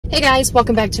Hey guys,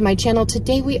 welcome back to my channel.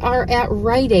 Today we are at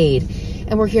Rite Aid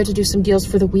and we're here to do some deals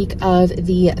for the week of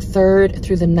the 3rd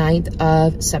through the 9th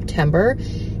of September.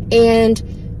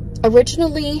 And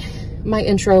originally my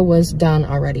intro was done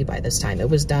already by this time. It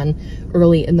was done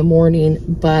early in the morning,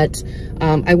 but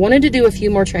I wanted to do a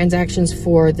few more transactions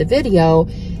for the video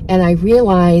and I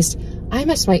realized I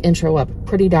messed my intro up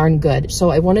pretty darn good. So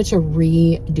I wanted to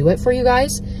redo it for you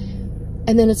guys.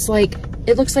 And then it's like,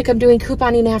 it looks like I'm doing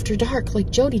couponing after dark,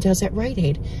 like Jody does at Rite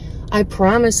Aid. I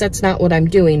promise that's not what I'm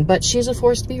doing, but she's a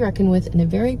force to be reckoned with in a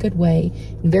very good way,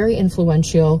 very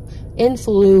influential,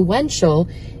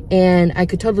 and I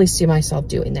could totally see myself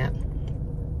doing that.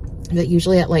 That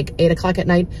usually at like 8 o'clock at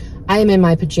night, I am in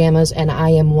my pajamas and I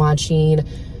am watching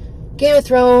Game of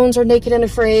Thrones or Naked and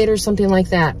Afraid or something like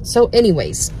that. So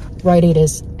anyways, Rite Aid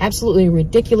is absolutely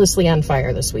ridiculously on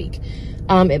fire this week.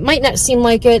 It might not seem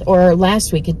like it, or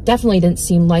last week, it definitely didn't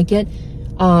seem like it.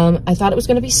 I thought it was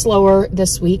going to be slower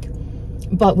this week,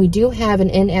 but we do have an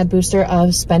in-ad booster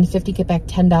of spend 50, get back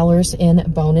 $10 in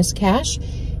bonus cash.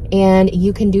 And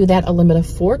you can do that a limit of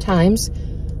 4 times,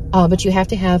 but you have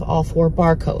to have all 4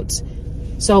 barcodes.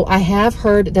 So I have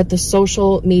heard that the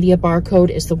social media barcode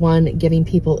is the one giving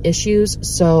people issues.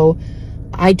 So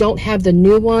I don't have the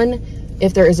new one.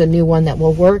 If there is a new one that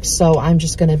will work, so I'm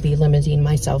just going to be limiting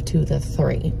myself to the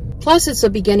 3. Plus, it's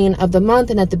the beginning of the month,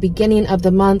 and at the beginning of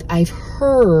the month, I've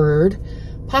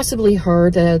possibly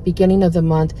heard that at the beginning of the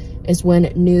month is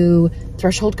when new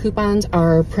threshold coupons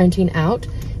are printing out,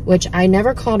 which I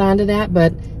never caught on to that,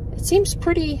 but it seems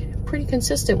pretty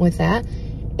consistent with that.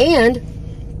 And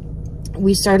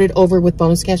we started over with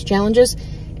bonus cash challenges,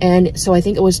 and so I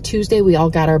think it was Tuesday we all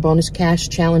got our bonus cash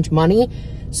challenge money.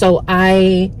 So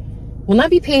I will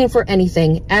not be paying for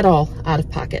anything at all out of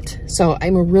pocket. So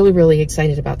I'm really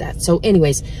excited about that. So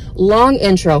anyways, long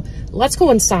intro. Let's go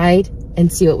inside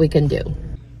and see what we can do.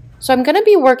 So I'm going to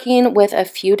be working with a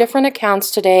few different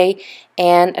accounts today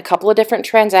and a couple of different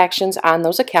transactions on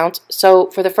those accounts.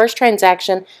 So for the first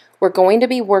transaction, we're going to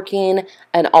be working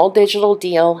an all digital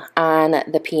deal on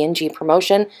the P&G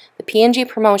promotion. The P&G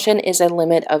promotion is a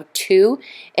limit of 2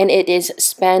 and it is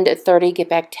spend 30, get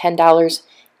back $10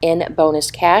 in bonus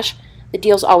cash. The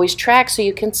deals always track, so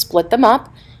you can split them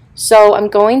up. So I'm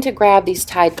going to grab these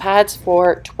Tide Pods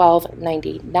for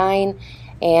 $12.99,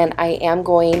 and I am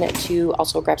going to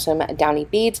also grab some Downy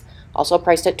beads, also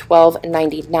priced at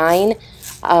 $12.99.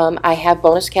 I have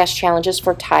bonus cash challenges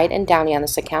for Tide and Downy on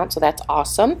this account, so that's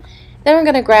awesome. Then I'm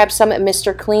going to grab some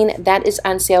Mr. Clean. That is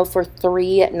on sale for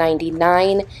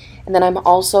 $3.99. And then I'm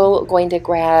also going to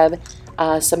grab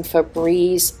some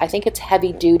Febreze. I think it's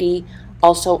heavy duty,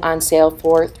 also on sale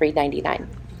for $3.99.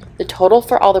 The total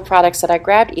for all the products that I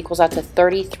grabbed equals out to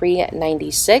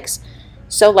 $33.96.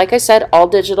 So like I said, all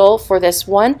digital for this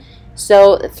one.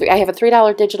 So I have a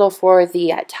 $3 digital for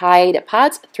the Tide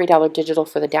Pods, $3 digital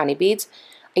for the Downy Beads,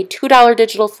 a $2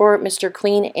 digital for Mr.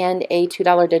 Clean, and a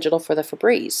 $2 digital for the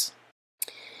Febreze.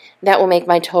 That will make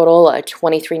my total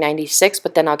 $23.96,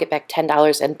 but then I'll get back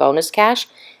 $10 in bonus cash,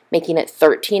 making it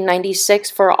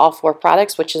 $13.96 for all 4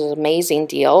 products, which is an amazing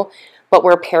deal. But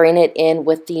we're pairing it in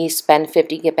with the spend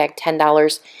 50, get back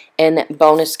 $10 in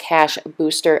bonus cash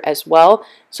booster as well.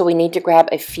 So we need to grab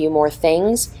a few more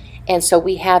things. And so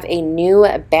we have a new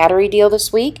battery deal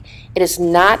this week. It is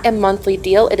not a monthly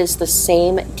deal. It is the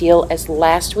same deal as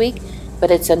last week, but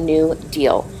it's a new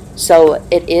deal. So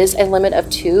it is a limit of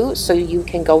 2, so you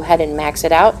can go ahead and max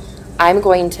it out. I'm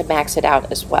going to max it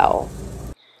out as well.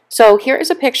 So here is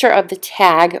a picture of the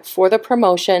tag for the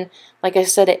promotion. Like I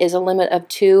said, it is a limit of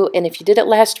 2, and if you did it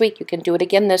last week, you can do it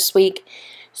again this week.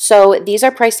 So these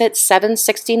are priced at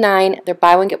 $7.69. They're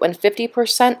buy one, get one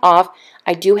 50% off.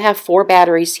 I do have 4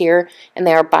 batteries here, and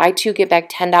they are buy 2, get back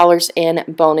 $10 in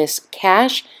bonus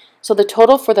cash. So the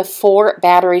total for the 4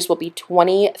 batteries will be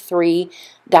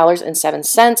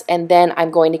 $23.07, and then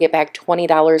I'm going to get back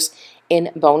 $20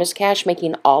 in bonus cash,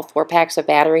 making all 4 packs of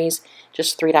batteries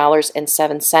just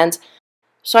 $3.07.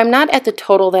 So I'm not at the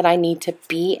total that I need to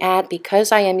be at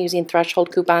because I am using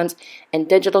threshold coupons and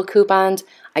digital coupons.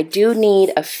 I do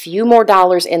need a few more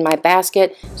dollars in my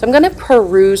basket, so I'm going to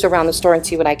peruse around the store and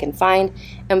see what I can find.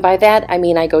 And by that, I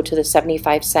mean I go to the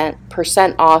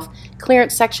 75% off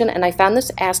clearance section, and I found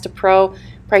this Astapro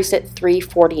priced at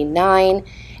 $3.49.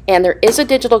 And there is a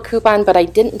digital coupon, but I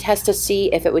didn't test to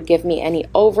see if it would give me any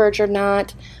overage or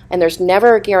not. And there's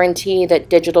never a guarantee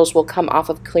that digitals will come off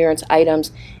of clearance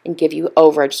items and give you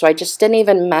overage. So I just didn't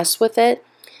even mess with it.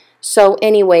 So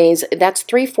anyways, that's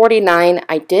 $3.49.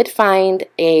 I did find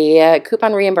a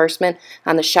coupon reimbursement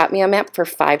on the Shop.with app for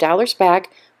 $5 back.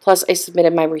 Plus, I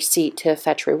submitted my receipt to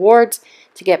Fetch Rewards.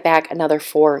 to get back another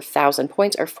 4,000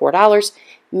 points or $4,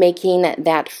 making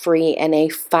that free and a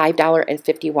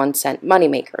 $5.51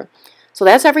 moneymaker. So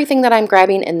that's everything that I'm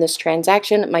grabbing in this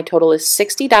transaction. My total is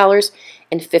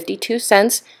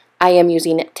 $60.52. I am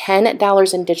using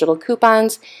 $10 in digital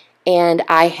coupons, and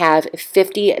I have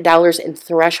 $50 in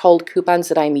threshold coupons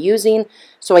that I'm using,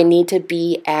 so I need to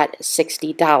be at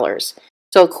 $60.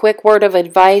 So a quick word of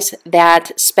advice,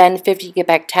 that spend $50, get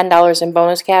back $10 in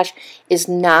bonus cash is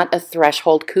not a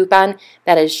threshold coupon.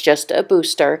 That is just a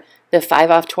booster. The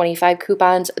 5 off 25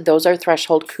 coupons, those are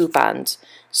threshold coupons.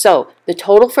 So the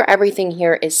total for everything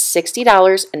here is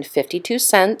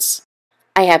 $60.52.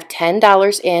 I have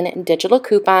 $10 in digital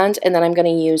coupons, and then I'm going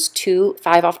to use 2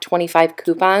 5 off 25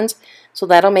 coupons. So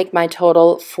that'll make my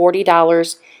total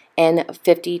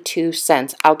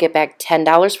 $40.52. I'll get back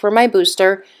 $10 for my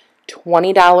booster,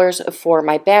 $20 for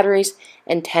my batteries,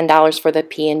 and $10 for the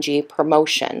P&G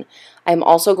promotion. I'm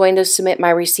also going to submit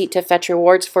my receipt to Fetch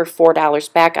Rewards for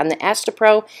 $4 back on the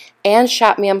Astapro and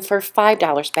Shop.with for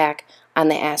 $5 back on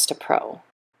the Astapro,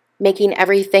 making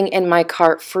everything in my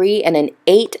cart free and an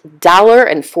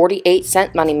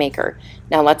 $8.48 moneymaker.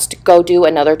 Now let's go do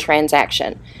another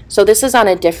transaction. So this is on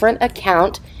a different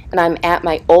account, and I'm at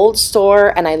my old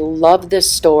store, and I love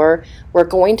this store. We're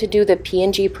going to do the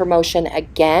P&G promotion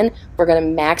again. We're going to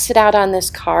max it out on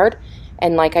this card,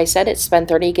 and like I said, it's spend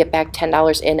 $30, get back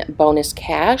 $10 in bonus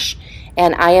cash.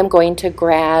 And I am going to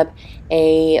grab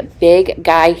a big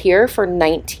guy here for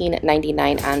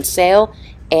 $19.99 on sale,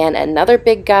 and another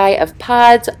big guy of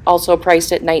pods, also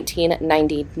priced at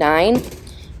 $19.99.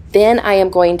 Then I am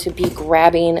going to be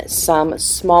grabbing some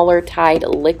smaller Tide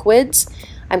liquids.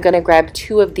 I'm going to grab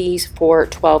 2 of these for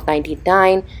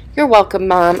 $12.99. You're welcome,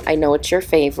 Mom. I know it's your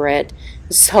favorite.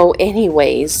 So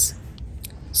anyways,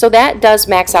 so that does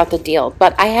max out the deal.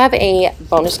 But I have a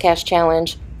bonus cash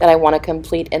challenge that I want to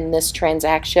complete in this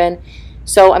transaction.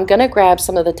 So I'm going to grab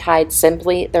some of the Tide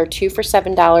Simply. They're 2 for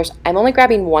 $7. I'm only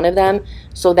grabbing 1 of them,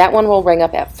 so that one will ring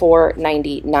up at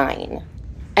 $4.99.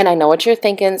 And I know what you're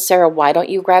thinking, Sarah, why don't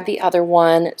you grab the other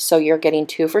one so you're getting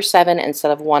 2 for $7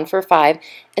 instead of 1 for $5?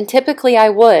 And typically I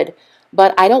would,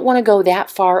 but I don't want to go that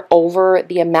far over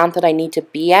the amount that I need to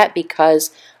be at because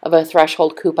of a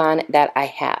threshold coupon that I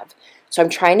have. So I'm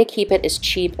trying to keep it as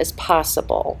cheap as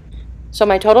possible. So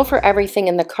my total for everything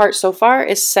in the cart so far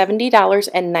is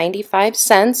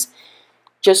 $70.95.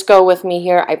 Just go with me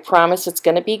here. I promise it's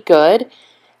going to be good.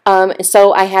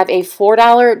 So I have a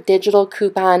 $4 digital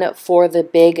coupon for the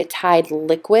big Tide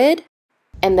liquid.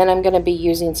 And then I'm going to be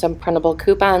using some printable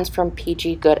coupons from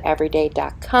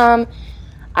pggoodeveryday.com.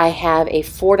 I have a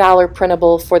 $4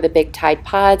 printable for the big Tide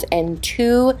pods and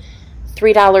 2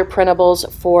 $3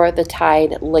 printables for the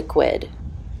Tide liquid.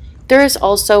 There is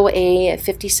also a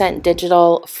 50-cent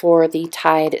digital for the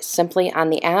Tide Simply on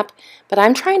the app, but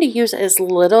I'm trying to use as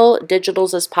little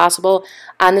digitals as possible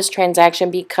on this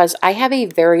transaction because I have a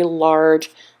very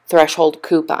large threshold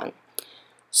coupon.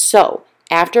 So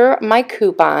after my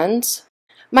coupons,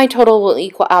 my total will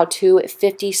equal out to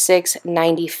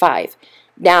 $56.95.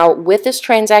 Now with this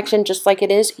transaction, just like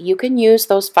it is, you can use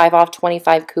those 5 off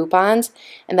 25 coupons,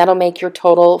 and that'll make your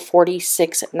total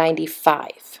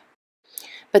 $46.95.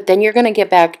 But then you're going to get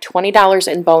back $20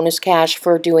 in bonus cash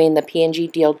for doing the P&G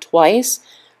deal twice.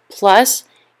 Plus,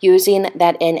 using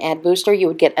that in-ad booster, you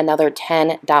would get another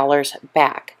 $10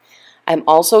 back. I'm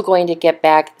also going to get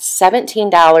back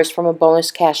 $17 from a bonus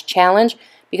cash challenge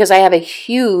because I have a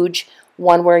huge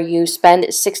one where you spend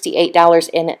 $68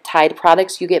 in Tide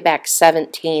products, you get back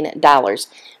 $17.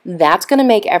 That's going to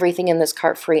make everything in this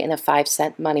cart free and a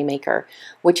 5-cent moneymaker,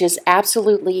 which is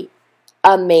absolutely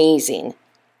amazing.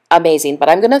 Amazing, but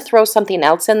I'm going to throw something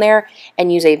else in there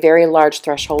and use a very large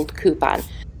threshold coupon.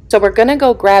 So we're going to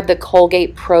go grab the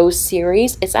Colgate Pro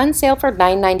Series. It's on sale for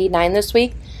 $9.99 this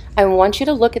week. I want you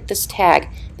to look at this tag.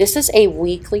 This is a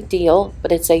weekly deal,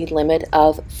 but it's a limit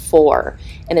of 4.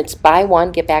 And it's buy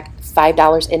 1, get back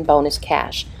 $5 in bonus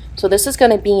cash. So this is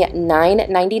going to be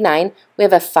 $9.99. We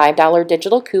have a $5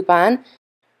 digital coupon.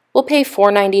 We'll pay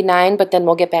 $4.99, but then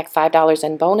we'll get back $5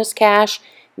 in bonus cash,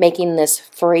 making this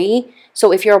free.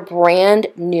 So if you're brand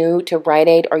new to Rite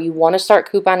Aid or you want to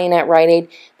start couponing at Rite Aid,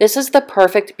 this is the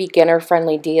perfect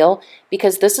beginner-friendly deal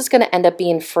because this is going to end up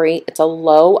being free. It's a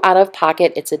low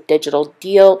out-of-pocket, it's a digital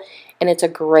deal, and it's a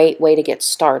great way to get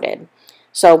started.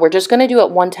 So we're just going to do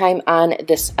it one time on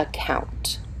this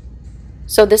account.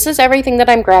 So this is everything that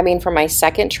I'm grabbing for my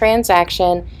second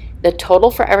transaction. The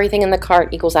total for everything in the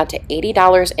cart equals out to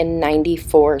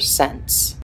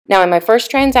 $80.94. Now in my first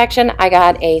transaction, I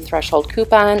got a threshold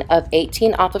coupon of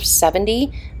 18 off of 70.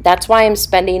 That's why I'm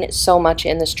spending so much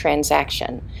in this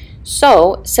transaction.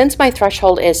 So since my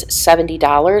threshold is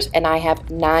 $70 and I have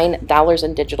 $9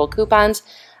 in digital coupons,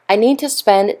 I need to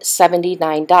spend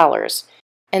 $79.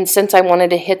 And since I wanted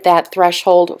to hit that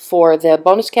threshold for the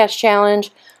bonus cash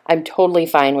challenge, I'm totally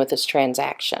fine with this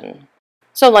transaction.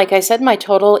 So like I said, my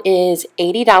total is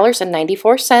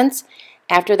 $80.94.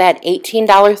 After that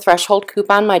 $18 threshold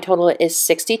coupon, my total is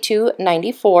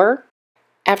 $62.94.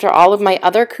 After all of my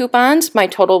other coupons, my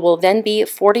total will then be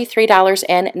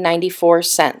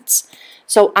 $43.94.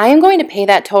 So I am going to pay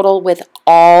that total with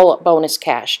all bonus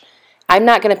cash. I'm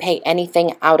not going to pay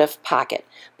anything out of pocket.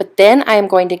 But then I am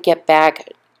going to get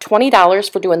back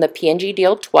 $20 for doing the P&G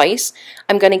deal twice.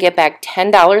 I'm going to get back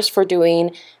 $10 for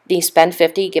doing the spend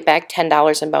 50, get back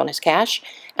 $10 in bonus cash.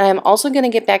 And I'm also going to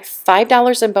get back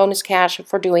 $5 in bonus cash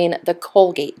for doing the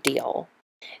Colgate deal.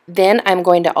 Then I'm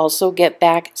going to also get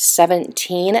back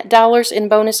 $17 in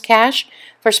bonus cash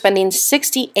for spending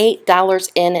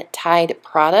 $68 in Tide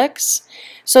products.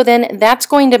 So then that's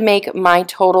going to make my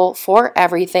total for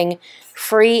everything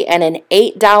free and an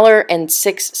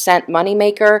 $8.06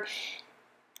 moneymaker.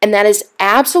 And that is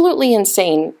absolutely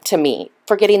insane to me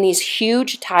for getting these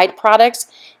huge Tide products,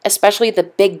 especially the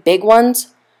big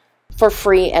ones, for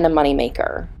free and a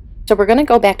moneymaker. So we're going to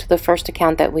go back to the first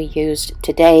account that we used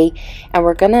today, and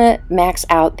we're going to max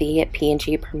out the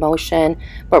P&G promotion,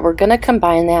 but we're going to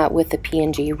combine that with the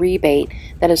P&G rebate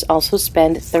that is also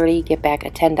spend 30, get back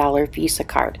a $10 Visa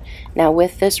card. Now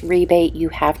with this rebate, you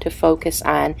have to focus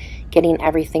on getting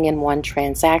everything in one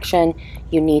transaction.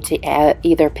 You need to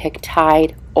either pick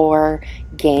Tide or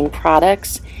Gain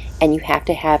products, and you have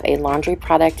to have a laundry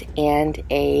product and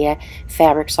a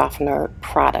fabric softener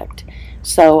product.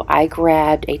 So I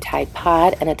grabbed a Tide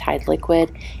Pod and a Tide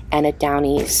Liquid and a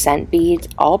Downy scent beads,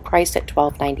 all priced at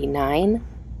 $12.99.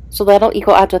 So that'll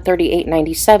equal out to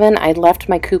 $38.97. I left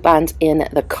my coupons in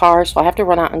the car, so I'll have to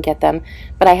run out and get them.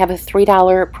 But I have a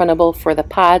 $3 printable for the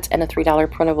pods and a $3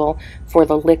 printable for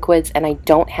the liquids, and I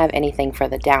don't have anything for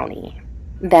the Downy.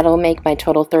 That'll make my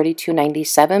total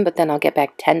 $32.97, but then I'll get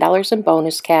back $10 in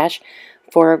bonus cash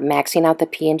for maxing out the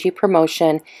P&G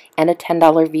promotion and a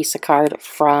 $10 Visa card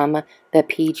from the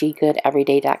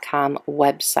pggoodeveryday.com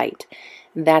website.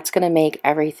 That's going to make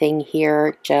everything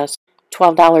here just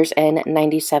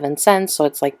 $12.97, so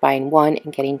it's like buying one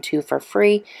and getting two for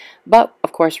free. But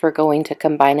of course we're going to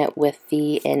combine it with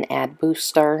the in-ad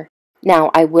booster.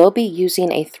 Now I will be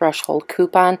using a threshold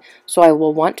coupon, so I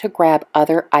will want to grab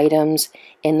other items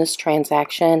in this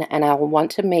transaction, and I will want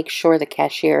to make sure the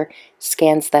cashier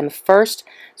scans them first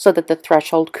so that the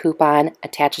threshold coupon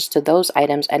attaches to those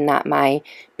items and not my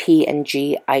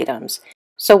P&G items.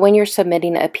 So when you're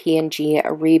submitting a P&G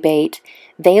rebate,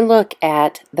 they look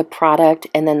at the product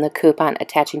and then the coupon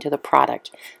attaching to the product.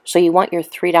 So you want your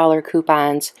 $3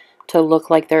 coupons to look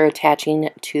like they're attaching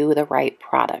to the right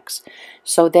products.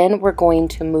 So then we're going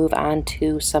to move on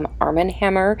to some Arm &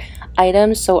 Hammer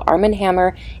items. So Arm &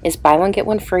 Hammer is buy one get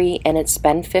one free, and it's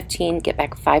spend 15 get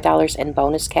back $5 in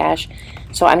bonus cash.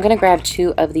 So I'm going to grab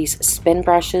two of these spin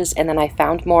brushes, and then I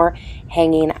found more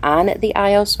hanging on the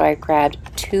aisle, so I grabbed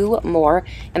two more,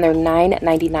 and they're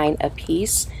 $9.99 a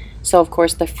piece. So of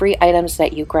course the free items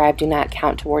that you grab do not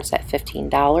count towards that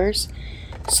 $15.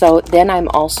 So then I'm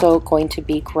also going to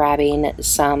be grabbing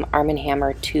some Arm &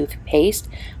 Hammer toothpaste.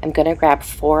 I'm going to grab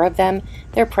 4 of them.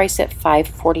 They're priced at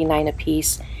 $5.49 a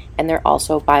piece, and they're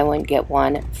also buy one get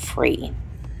one free.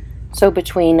 So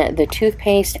between the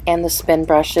toothpaste and the spin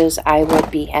brushes, I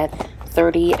would be at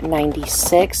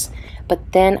 $30.96.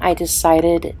 But then I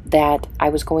decided that I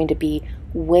was going to be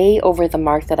way over the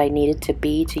mark that I needed to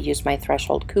be to use my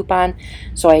threshold coupon,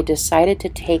 so I decided to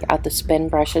take out the spin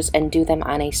brushes and do them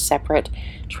on a separate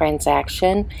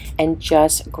transaction and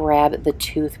just grab the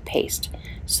toothpaste.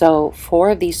 So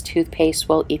 4 of these toothpaste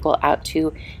will equal out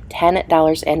to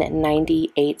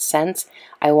 $10.98.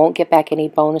 I won't get back any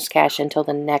bonus cash until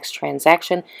the next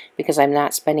transaction because I'm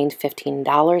not spending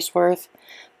 $15 worth,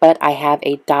 but I have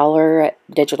a $1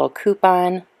 digital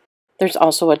coupon. There's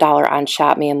also a $1 on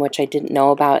Shop.with, which I didn't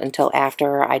know about until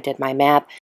after I did my math.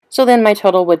 So then my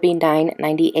total would be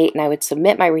 $9.98, and I would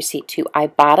submit my receipt to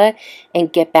Ibotta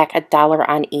and get back $1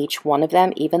 on each one of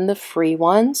them, even the free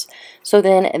ones. So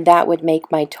then that would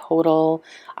make my total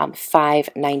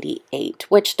 $5.98,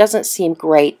 which doesn't seem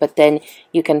great, but then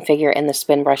you can figure in the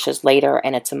spin brushes later,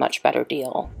 and it's a much better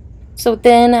deal. So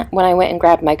then when I went and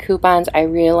grabbed my coupons, I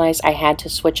realized I had to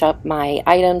switch up my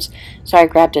items. So I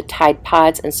grabbed a Tide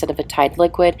Pods instead of a Tide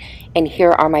Liquid. And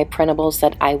here are my printables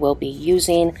that I will be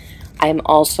using. I'm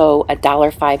also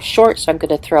 $1.05 short, so I'm going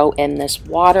to throw in this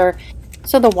water.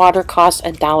 So the water costs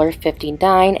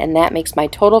 $1.59, and that makes my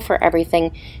total for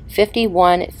everything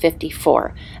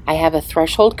 $51.54. I have a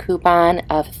threshold coupon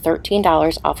of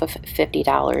 $13 off of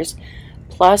 $50,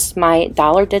 plus my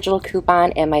 $1 digital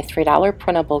coupon and my $3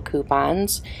 printable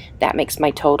coupons. That makes my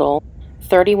total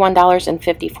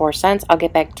 $31.54. I'll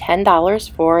get back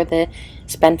 $10 for the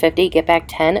spend 50, get back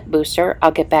 10 booster.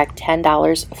 I'll get back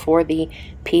 $10 for the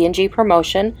P&G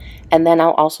promotion, and then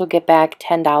I'll also get back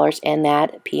 $10 in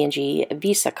that P&G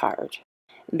Visa card.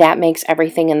 That makes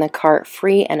everything in the cart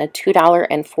free and a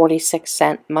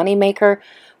 $2.46 moneymaker,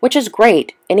 which is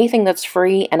great. Anything that's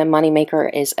free and a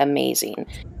moneymaker is amazing.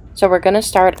 So we're going to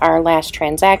start our last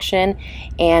transaction,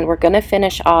 and we're going to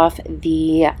finish off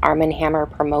the Arm & Hammer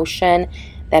promotion.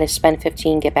 That is spend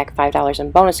 15, get back $5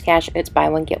 in bonus cash. It's buy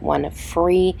one, get one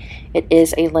free. It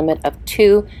is a limit of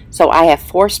 2. So I have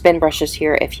 4 spin brushes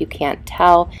here, if you can't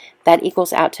tell. That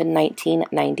equals out to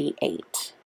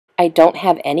 $19.98. I don't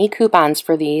have any coupons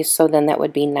for these, so then that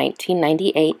would be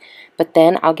 $19.98. But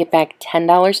then I'll get back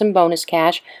 $10 in bonus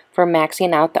cash for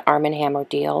maxing out the Arm & Hammer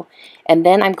deal. And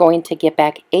then I'm going to get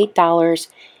back $8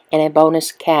 in a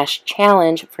bonus cash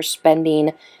challenge for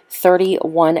spending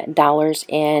 $31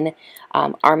 in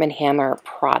Arm & Hammer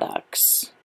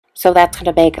products. So that's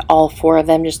going to make all 4 of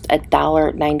them just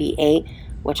 $1.98,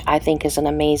 which I think is an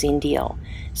amazing deal.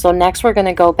 So next we're going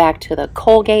to go back to the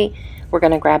Colgate. We're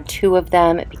going to grab 2 of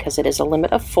them because it is a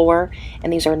limit of 4,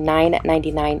 and these are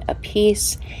 $9.99 a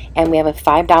piece. And we have a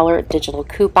 $5 digital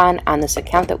coupon on this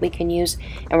account that we can use,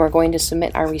 and we're going to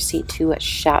submit our receipt to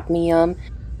Shop.with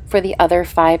for the other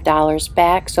 $5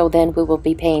 back. So then we will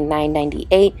be paying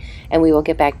 $9.98, and we will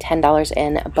get back $10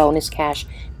 in bonus cash,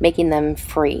 making them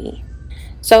free.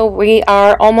 So we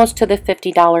are almost to the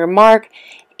 $50 mark,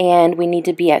 and we need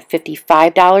to be at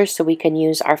 $55 so we can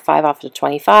use our 5 off the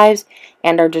 25s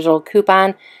and our digital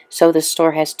coupon. So the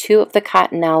store has 2 of the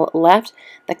Cottonelle left.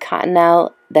 The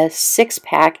Cottonelle, the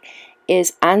 6-pack,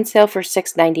 is on sale for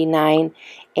 $6.99,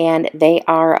 and they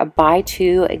are a buy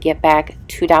 2, get back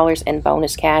 $2 in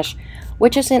bonus cash,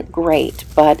 which isn't great,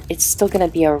 but it's still going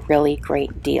to be a really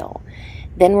great deal.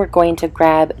 Then we're going to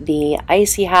grab the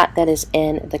Icy Hot that is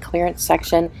in the clearance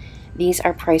section. These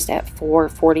are priced at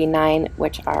 $4.49,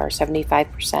 which are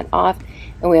 75% off,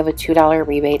 and we have a $2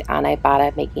 rebate on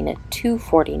Ibotta, making it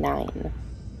 $2.49.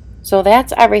 So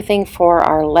that's everything for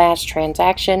our last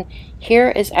transaction. Here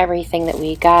is everything that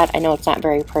we got. I know it's not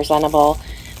very presentable,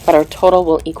 but our total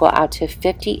will equal out to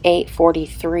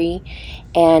 $58.43,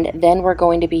 and then we're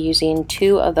going to be using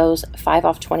 2 of those 5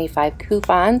 off 25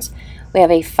 coupons. We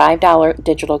have a $5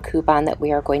 digital coupon that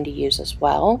we are going to use as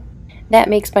well. That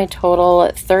makes my total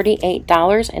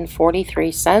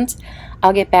 $38.43.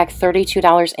 I'll get back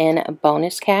 $32 in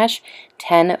bonus cash,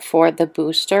 10 for the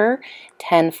booster,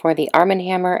 10 for the Arm &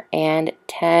 Hammer, and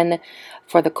 10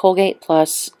 for the Colgate,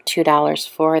 plus $2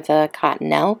 for the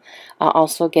Cottonelle. I'll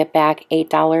also get back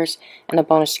 $8 in a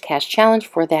bonus cash challenge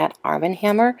for that Arm &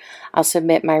 Hammer. I'll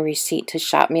submit my receipt to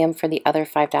Shop.with for the other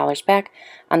 $5 back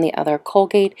on the other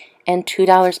Colgate, and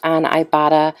 $2 on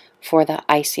Ibotta for the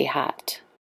Icy Hot.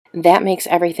 That makes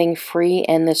everything free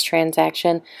in this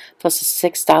transaction, plus a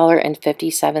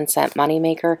 $6.57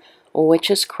 moneymaker, which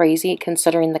is crazy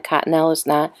considering the Cottonelle is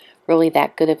not really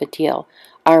that good of a deal.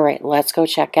 Alright, let's go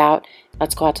check out.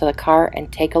 Let's go out to the car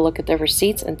and take a look at the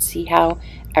receipts and see how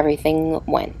everything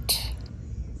went.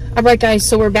 Alright guys,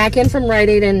 so we're back in from Rite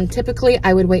Aid, and typically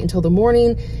I would wait until the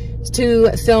morning to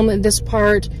film this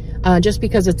part just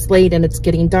because it's late and it's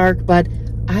getting dark, but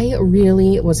I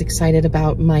really was excited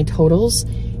about my totals,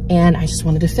 and I just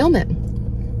wanted to film it.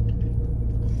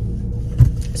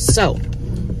 So,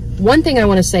 one thing I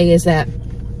want to say is that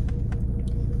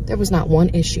there was not one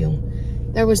issue.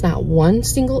 There was not one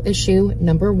single issue,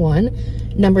 number one.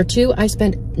 Number two, I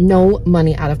spent no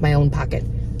money out of my own pocket.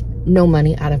 No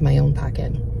money out of my own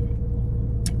pocket.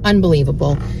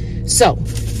 Unbelievable. So,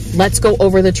 let's go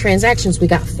over the transactions. We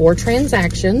got 4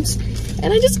 transactions,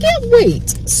 and I just can't wait.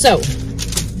 So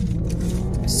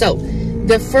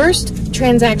the first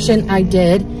transaction I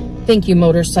did, thank you,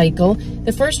 motorcycle.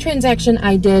 The first transaction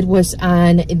I did was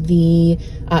on the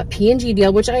P&G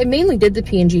deal, which I mainly did the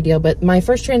P&G deal, but my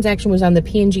first transaction was on the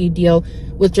P&G deal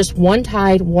with just 1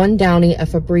 Tide, 1 Downy, a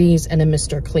Febreze, and a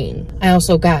Mr. Clean. I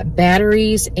also got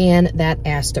batteries and that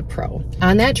Asta Pro.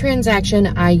 On that transaction,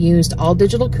 I used all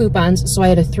digital coupons, so I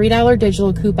had a $3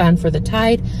 digital coupon for the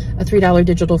Tide, a $3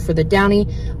 digital for the Downy,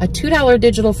 a $2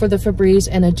 digital for the Febreze,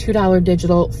 and a $2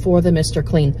 digital for the Mr.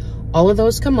 Clean. All of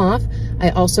those come off.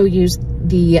 I also used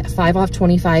the 5 off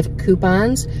 25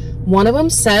 coupons. One of them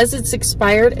says it's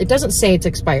expired. It doesn't say it's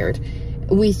expired.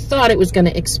 We thought it was going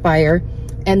to expire,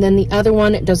 And then the other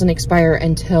one doesn't expire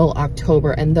until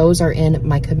October, and those are in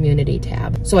my community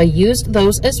tab. So I used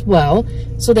those as well.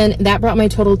 So then that brought my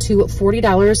total to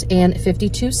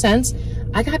 $40.52.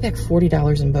 I got back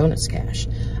 $40 in bonus cash.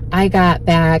 I got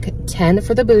back 10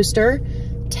 for the booster,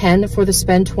 10 for the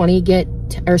spend 20 get,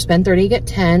 or spend 30 get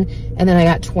 10, and then I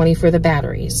got 20 for the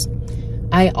batteries.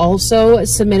 I also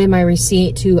submitted my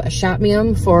receipt to a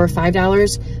Shop.with for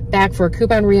 $5 back for a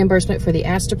coupon reimbursement for the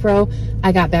Astapro.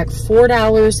 I got back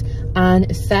 $4 on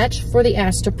Fetch for the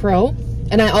Astapro.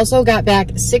 And I also got back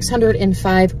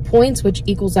 605 points, which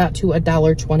equals out to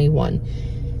 $1.21.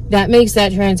 That makes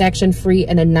that transaction free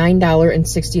and a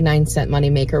 $9.69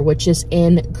 moneymaker, which is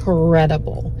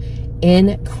incredible.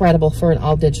 Incredible for an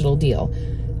all-digital deal.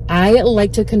 I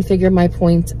like to configure my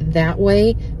points that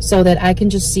way so that I can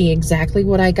just see exactly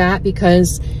what I got,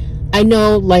 because I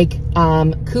know like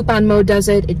Coupon Mode does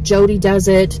it, Jody does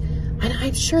it, and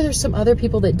I'm sure there's some other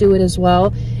people that do it as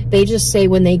well. They just say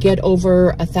when they get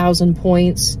over 1,000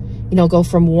 points, you know, go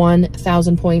from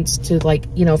 1,000 points to, like,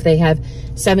 you know, if they have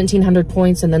 1,700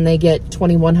 points and then they get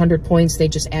 2,100 points, they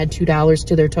just add $2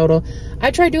 to their total.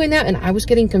 I tried doing that and I was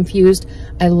getting confused.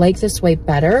 I like this way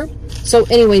better. So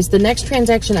anyways, the next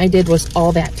transaction I did was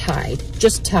all that Tide,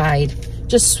 just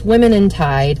swimming in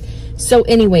Tide. So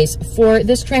anyways, for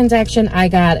this transaction, I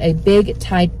got a big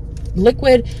Tide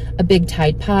liquid, a big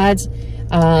Tide pods.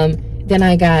 Then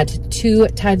I got 2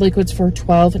 Tide liquids for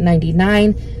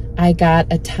 $12.99. I got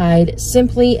a Tide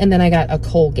Simply, and then I got a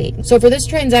Colgate. So for this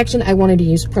transaction, I wanted to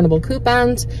use printable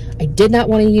coupons. I did not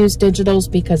want to use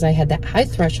digitals because I had that high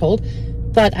threshold,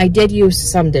 but I did use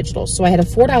some digitals. So I had a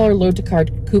 $4 load to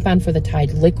card coupon for the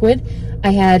Tide Liquid.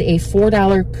 I had a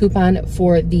 $4 coupon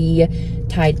for the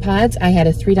Tide Pods. I had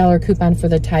a $3 coupon for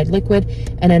the Tide Liquid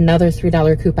and another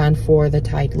 $3 coupon for the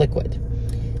Tide Liquid.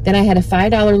 Then I had a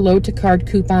 $5 load to card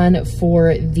coupon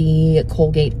for the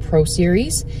Colgate Pro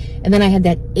Series. And then I had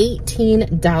that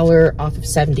 $18 off of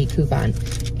 70 coupon.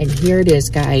 And here it is,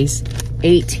 guys.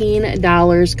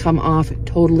 $18 come off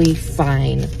totally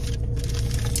fine.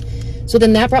 So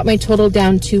then that brought my total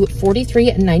down to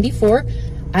 $43.94.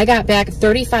 I got back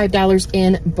 $35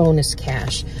 in bonus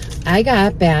cash. I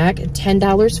got back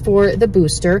 $10 for the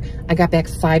booster. I got back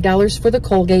 $5 for the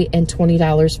Colgate and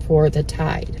 $20 for the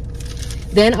Tide.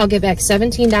 Then I'll get back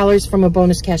 $17 from a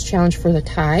bonus cash challenge for the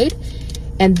Tide.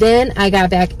 And then I got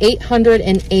back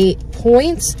 808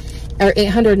 points, or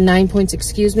 809 points,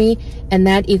 excuse me. And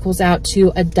that equals out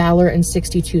to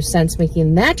 $1.62,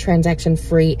 making that transaction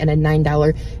free and a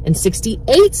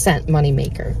 $9.68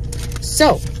 moneymaker.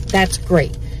 So that's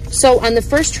great. So on the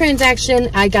first transaction,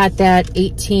 I got that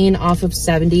 18 off of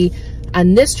 70.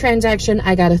 On this transaction,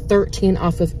 I got a 13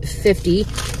 off of 50.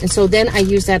 And so then I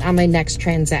used that on my next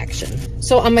transaction.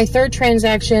 So on my third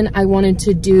transaction, I wanted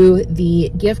to do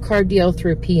the gift card deal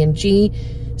through P&G.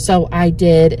 So I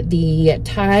did the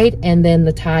Tide and then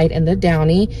the Tide and the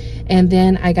Downy. And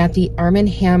then I got the Arm &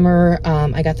 Hammer,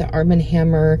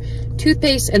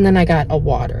 toothpaste, and then I got a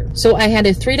water. So I had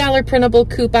a $3 printable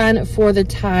coupon for the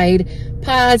Tide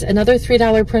Pods, another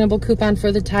 $3 printable coupon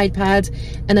for the Tide Pods,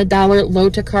 and a $1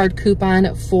 load to card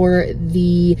coupon for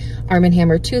the Arm &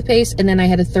 Hammer toothpaste. And then I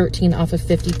had a 13 off of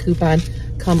 50 coupon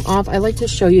come off. I like to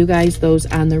show you guys those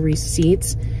on the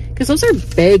receipts because those are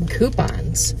big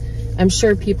coupons. I'm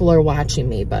sure people are watching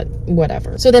me, but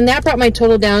whatever. So then that brought my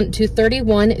total down to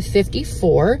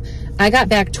 $31.54. I got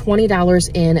back $20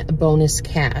 in bonus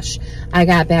cash. I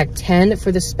got back 10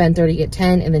 for the spend 30 get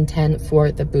 10 and then 10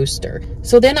 for the booster.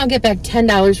 So then I'll get back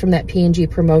 $10 from that P&G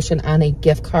promotion on a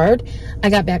gift card. I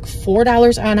got back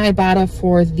 $4 on Ibotta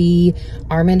for the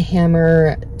Arm &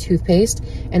 Hammer toothpaste,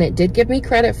 and it did give me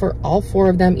credit for all 4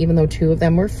 of them, even though 2 of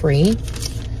them were free.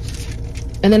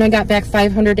 And then I got back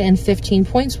 515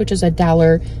 points, which is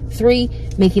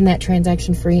 $1.03, making that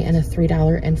transaction free and a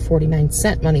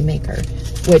 $3.49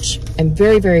 moneymaker, which I'm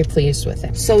very, very pleased with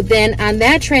it. So then on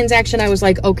that transaction, I was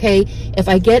like, okay, if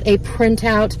I get a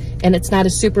printout and it's not a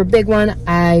super big one,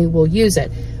 I will use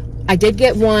it. I did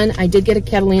get one. I did get a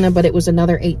Catalina, but it was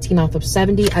another 18 off of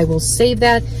 70. I will save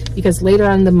that because later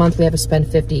on in the month, we have a spend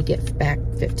 50, get back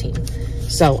 15.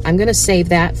 So I'm going to save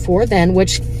that for then,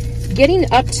 which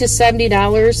getting up to $70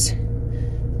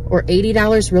 or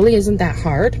 $80 really isn't that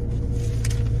hard.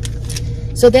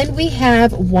 So then we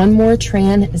have one more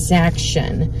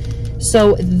transaction.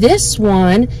 So this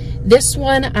one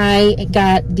I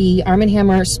got the Arm &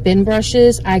 Hammer spin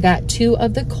brushes. I got 2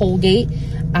 of the Colgate.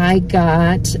 I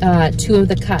got 2 of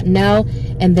the Cottonelle,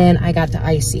 and then I got the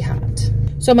Icy Hot.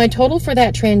 So my total for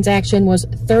that transaction was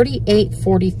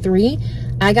 $38.43.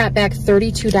 I got back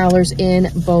 $32 in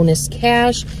bonus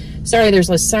cash. Sorry, there's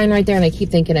a sign right there and I keep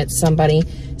thinking it's somebody.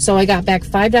 So I got back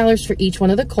 $5 for each one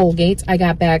of the Colgates. I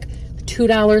got back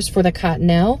 $2 for the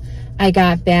Cottonelle. I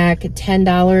got back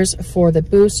 $10 for the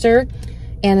booster.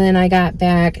 And then I got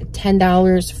back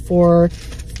 $10 for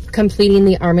completing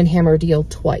the Arm & Hammer deal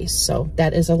twice. So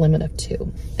that is a limit of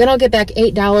 2. Then I'll get back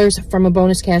 $8 from a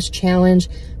bonus cash challenge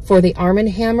for the Arm &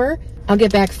 Hammer. I'll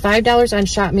get back $5 on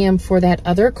Shop.with for that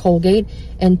other Colgate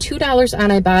and $2 on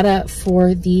Ibotta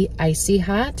for the Icy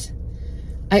Hot.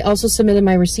 I also submitted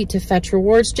my receipt to Fetch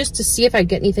Rewards just to see if I'd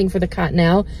get anything for the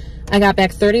Cottonelle. I got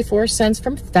back 34 cents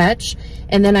from Fetch,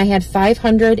 and then I had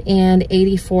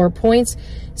 584 points,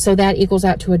 so that equals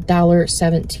out to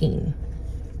 $1.17.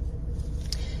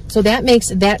 So that makes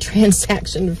that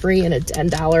transaction free and a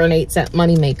 $10.08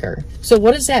 moneymaker. So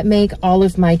what does that make all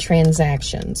of my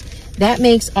transactions? That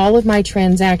makes all of my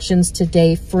transactions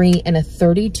today free and a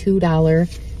 $32.94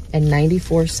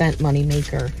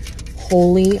 moneymaker.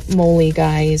 Holy moly,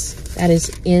 guys. That's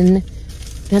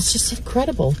just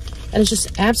incredible. That is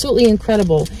just absolutely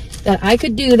incredible that I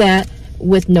could do that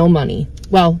with no money.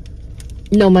 Well,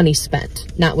 no money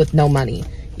spent, not with no money.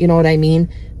 You know what I mean?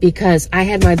 Because I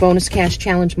had my bonus cash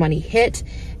challenge money hit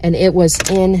and it was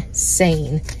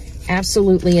insane.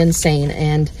 Absolutely insane.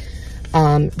 And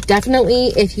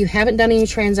definitely, if you haven't done any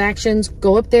transactions,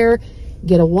 go up there,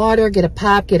 get a water, get a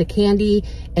pop, get a candy,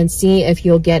 and see if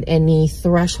you'll get any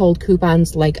threshold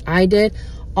coupons like I did.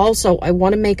 Also, I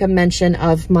want to make a mention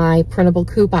of my printable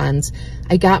coupons.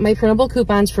 I got my printable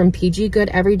coupons from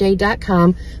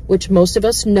pggoodeveryday.com, which most of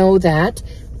us know that.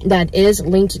 That is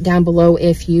linked down below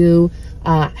if you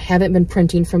haven't been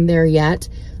printing from there yet.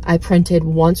 I printed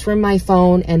once from my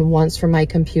phone and once from my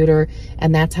computer,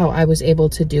 and that's how I was able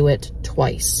to do it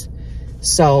twice.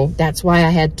 So that's why I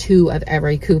had 2 of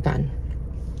every coupon.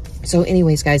 So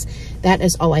anyways, guys, that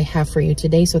is all I have for you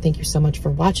today. So thank you so much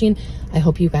for watching. I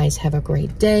hope you guys have a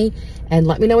great day. And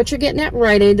let me know what you're getting at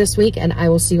Rite Aid this week. And I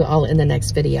will see you all in the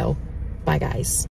next video. Bye, guys.